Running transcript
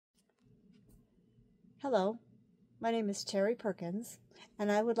Hello, my name is Terry Perkins,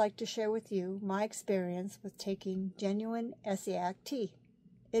 and I would like to share with you my experience with taking genuine Essiac tea.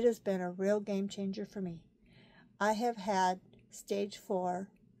 It has been a real game changer for me. I have had stage 4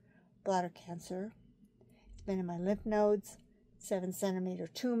 bladder cancer. It's been in my lymph nodes, 7-centimeter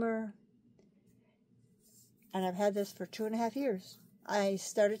tumor, and I've had this for 2.5 years. I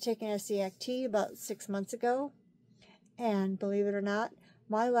started taking Essiac tea about 6 months ago, and believe it or not,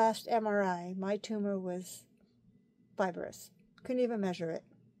 my last MRI, my tumor was fibrous. Couldn't even measure it.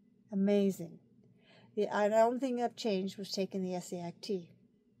 Amazing. The only thing that changed was taking the Essiac tea.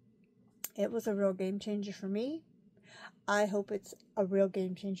 It was a real game changer for me. I hope it's a real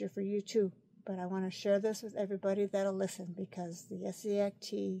game changer for you too. But I want to share this with everybody that'll listen because the Essiac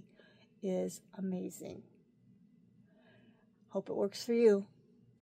tea is amazing. Hope it works for you.